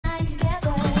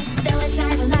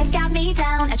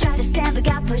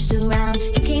pushed around.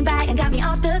 He came back and got me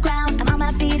off the ground. I'm on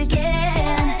my feet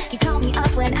again. He called me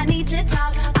up when I need to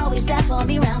talk, always there for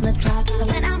me round